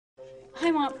Hi,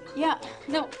 Mom. Yeah,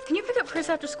 no, can you pick up Chris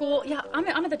after school? Yeah, I'm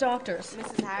at the doctor's.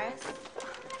 Mrs. Harris?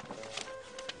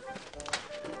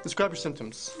 Describe your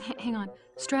symptoms. Hang on.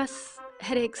 Stress,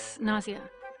 headaches, nausea.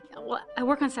 Well, I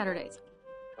work on Saturdays.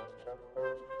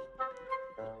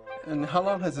 And how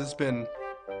long has this been?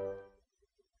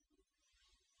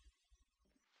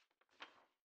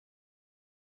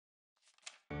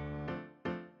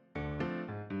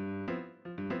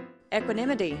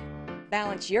 Equanimity.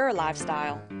 Balance your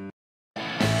lifestyle.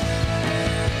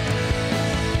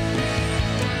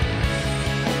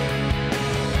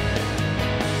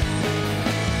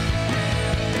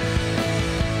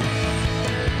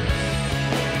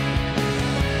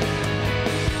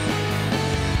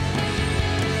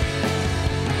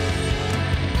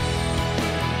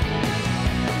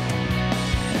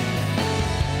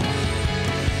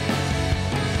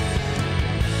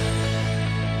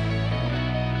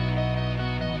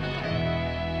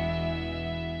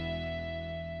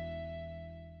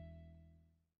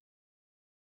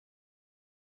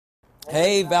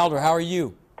 Hey, Valder, how are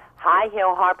you? Hi,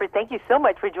 Harper. Thank you so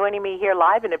much for joining me here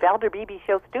live in the Valder Beebe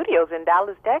Show studios in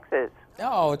Dallas, Texas.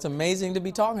 Oh, it's amazing to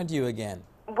be talking to you again.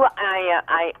 Well,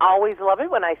 I always love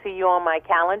it when I see you on my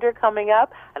calendar coming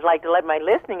up. I'd like to let my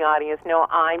listening audience know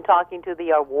I'm talking to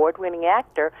the award-winning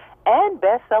actor and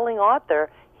best-selling author,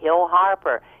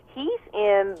 Harper. He's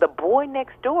in The Boy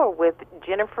Next Door with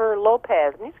Jennifer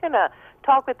Lopez, and he's going to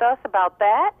talk with us about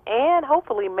that and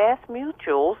hopefully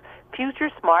MassMutual's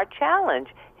FutureSmart Challenge.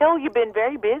 You've been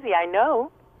very busy, I know.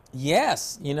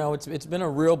 Yes, you know, it's been a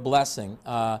real blessing.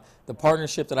 The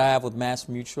partnership that I have with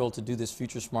MassMutual to do this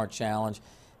FutureSmart Challenge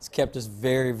has kept us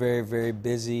very, very, very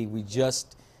busy. We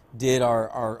just did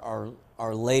our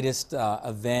latest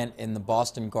event in the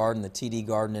Boston Garden, the TD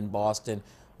Garden in Boston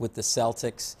with the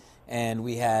Celtics, and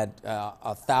we had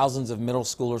thousands of middle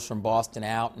schoolers from Boston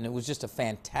out, and it was just a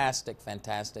fantastic,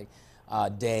 fantastic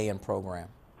day and program.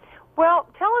 Well,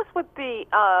 tell us what the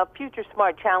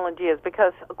FutureSmart Challenge is,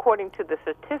 because according to the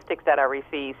statistics that I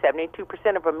received,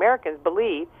 72% of Americans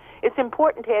believe it's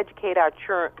important to educate our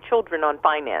children on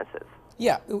finances.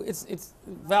 Yeah, it's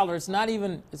Valder. It's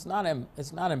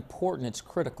not important. It's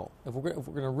critical. If we're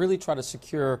going to really try to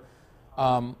secure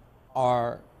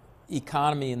our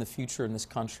economy in the future in this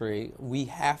country, we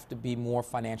have to be more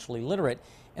financially literate.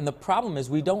 And the problem is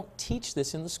we don't teach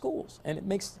this in the schools, and it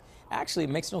makes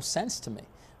no sense to me.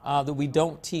 That we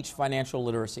don't teach financial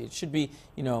literacy. It should be,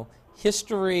 you know,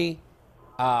 history,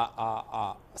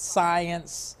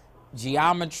 science,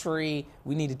 geometry.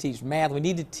 We need to teach math. We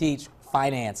need to teach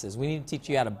finances. We need to teach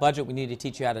you how to budget. We need to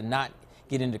teach you how to not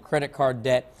get into credit card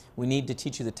debt. We need to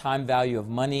teach you the time value of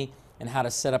money and how to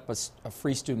set up a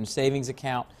free student savings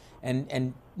account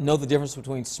and know the difference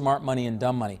between smart money and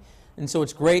dumb money. And so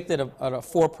it's great that a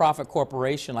for-profit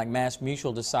corporation like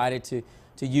MassMutual decided to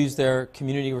use their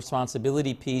community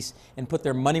responsibility piece and put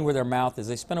their money where their mouth is.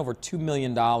 They spent over $2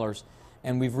 million,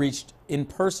 and we've reached in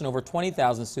person over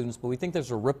 20,000 students, but we think there's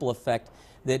a ripple effect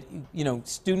that, you know,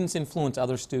 students influence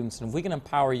other students. And if we can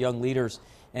empower young leaders,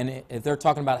 and if they're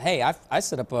talking about, hey, I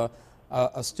set up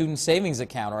a student savings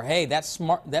account, or hey, that's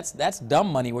smart, that's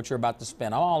dumb money what you're about to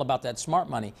spend, I'm all about that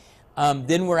smart money,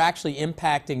 then we're actually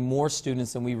impacting more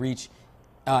students than we reach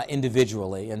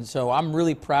individually. And so I'm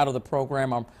really proud of the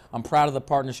program. I'm proud of the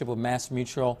partnership with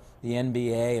MassMutual, the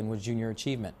NBA, and with Junior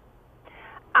Achievement.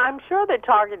 I'm sure they're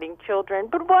targeting children,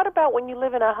 but what about when you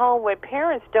live in a home where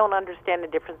parents don't understand the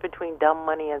difference between dumb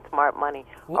money and smart money?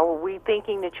 Are we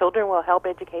thinking the children will help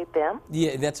educate them?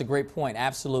 Yeah, that's a great point.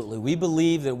 Absolutely. We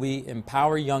believe that we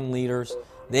empower young leaders.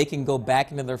 They can go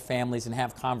back into their families and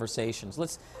have conversations.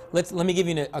 Let me give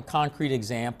you a concrete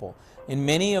example. In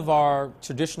many of our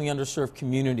traditionally underserved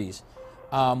communities,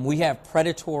 we have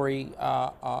predatory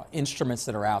instruments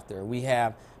that are out there. We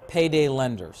have payday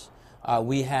lenders.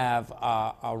 We have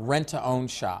rent-to-own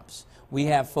shops. We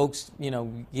have folks, you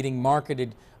know, getting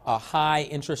marketed high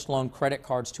interest loan credit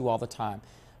cards to all the time.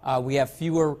 We have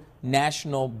fewer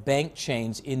national bank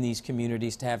chains in these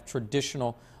communities to have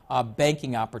traditional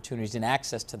banking opportunities and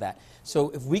access to that. So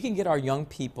if we can get our young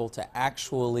people to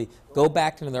actually go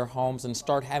back into their homes and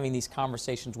start having these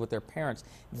conversations with their parents,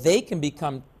 they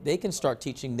can start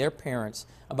teaching their parents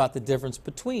about the difference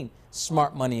between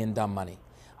smart money and dumb money.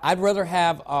 I'd rather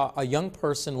have a young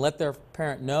person let their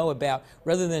parent know about,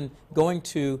 rather than going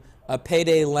to a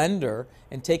payday lender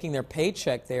and taking their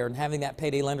paycheck there and having that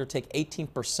payday lender take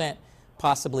 18%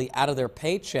 possibly out of their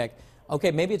paycheck.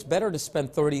 Okay, maybe it's better to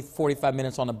spend 30, 45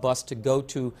 minutes on a bus to go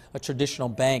to a traditional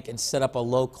bank and set up a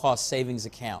low-cost savings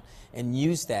account and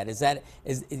use that.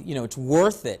 You know, it's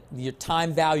worth it. Your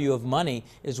time value of money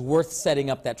is worth setting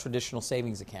up that traditional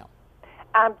savings account.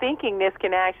 I'm thinking this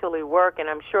can actually work, and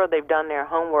I'm sure they've done their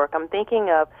homework. I'm thinking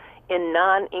of in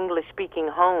non-English speaking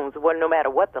homes, well, no matter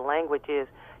what the language is,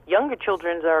 younger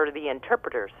children are the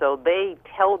interpreters, so they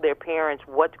tell their parents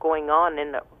what's going on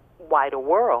in the wider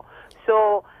world.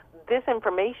 So this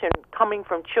information coming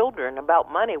from children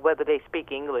about money, whether they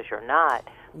speak English or not,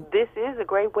 this is a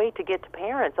great way to get to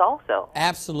parents also.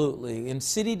 Absolutely. In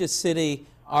city to city,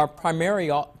 our primary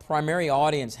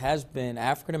audience has been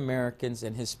African Americans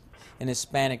and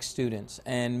Hispanic students,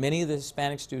 and many of the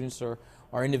Hispanic students are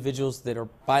individuals that are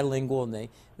bilingual, and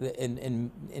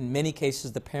in many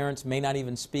cases the parents may not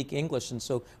even speak English, and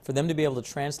so for them to be able to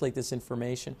translate this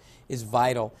information is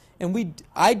vital. And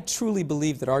I truly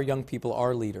believe that our young people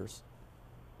are leaders.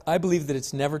 I believe that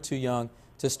it's never too young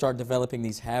to start developing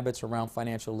these habits around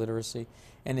financial literacy,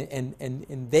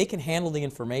 and they can handle the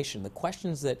information. The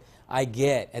questions that I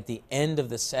get at the end of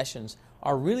the sessions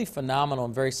are really phenomenal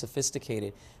and very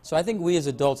sophisticated. So I think we as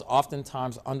adults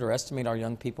oftentimes underestimate our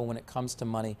young people when it comes to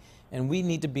money, and we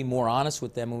need to be more honest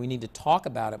with them, and we need to talk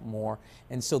about it more,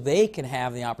 and so they can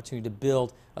have the opportunity to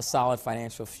build a solid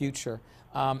financial future.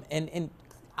 And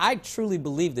I truly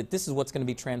believe that this is what's going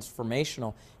to be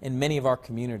transformational in many of our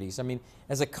communities. I mean,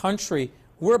 as a country,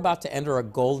 we're about to enter a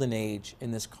golden age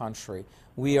in this country.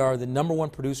 We are the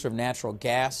 #1 producer of natural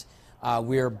gas.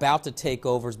 We are about to take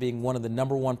over as being one of the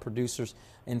 #1 producers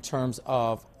in terms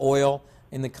of oil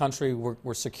in the country.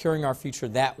 We're securing our future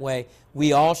that way.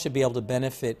 We all should be able to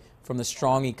benefit from the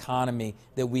strong economy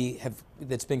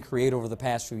that's been created over the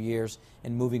past few years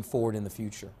and moving forward in the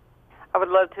future. I would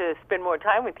love to spend more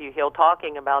time with you, Hill,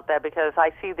 talking about that, because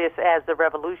I see this as the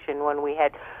revolution when we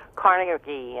had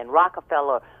Carnegie and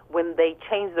Rockefeller, when they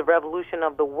changed the revolution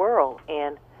of the world,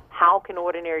 and how can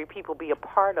ordinary people be a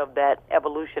part of that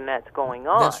evolution that's going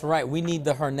on? That's right. We need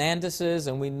the Hernandezes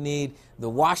and we need the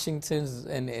Washingtons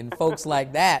and folks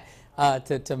like that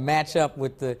to match up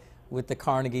with the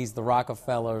Carnegies, the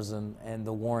Rockefellers, and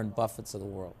the Warren Buffetts of the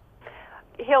world.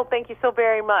 Hill, thank you so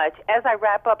very much. As I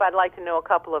wrap up, I'd like to know a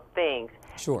couple of things.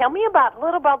 Sure. Tell me a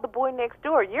little about The Boy Next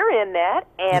Door. You're in that,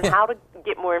 and how to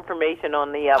get more information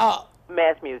on the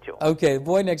MassMutual. Okay, The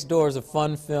Boy Next Door is a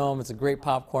fun film. It's a great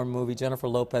popcorn movie. Jennifer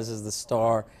Lopez is the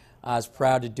star. I was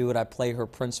proud to do it. I play her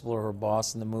principal or her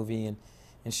boss in the movie, and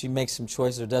she makes some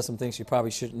choices or does some things she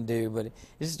probably shouldn't do, but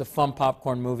it's just a fun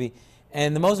popcorn movie.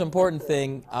 And the most important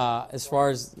thing as far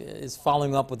as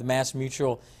following up with the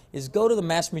MassMutual is go to the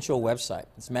MassMutual website.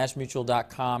 It's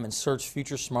massmutual.com and search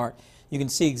FutureSmart. You can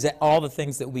see all the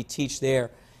things that we teach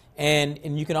there.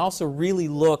 And you can also really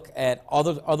look at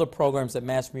other programs that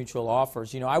MassMutual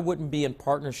offers. You know, I wouldn't be in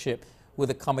partnership with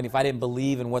a company if I didn't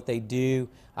believe in what they do.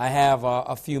 I have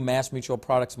a few MassMutual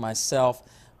products myself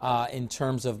in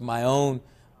terms of my own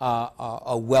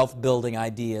wealth building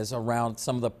ideas around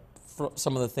some of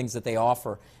the things that they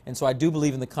offer. And so I do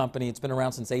believe in the company. It's been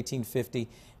around since 1850,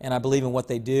 and I believe in what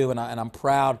they do, and I'm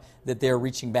proud that they're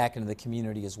reaching back into the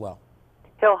community as well.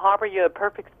 Hill Harper, you're a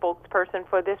perfect spokesperson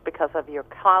for this because of your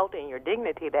clout and your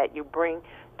dignity that you bring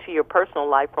to your personal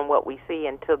life from what we see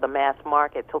into the mass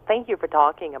market. So thank you for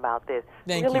talking about this.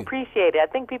 Thank really you. Appreciate it. I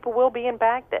think people will be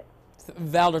impacted.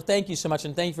 Valder, thank you so much,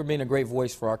 and thank you for being a great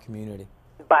voice for our community.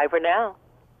 Bye for now.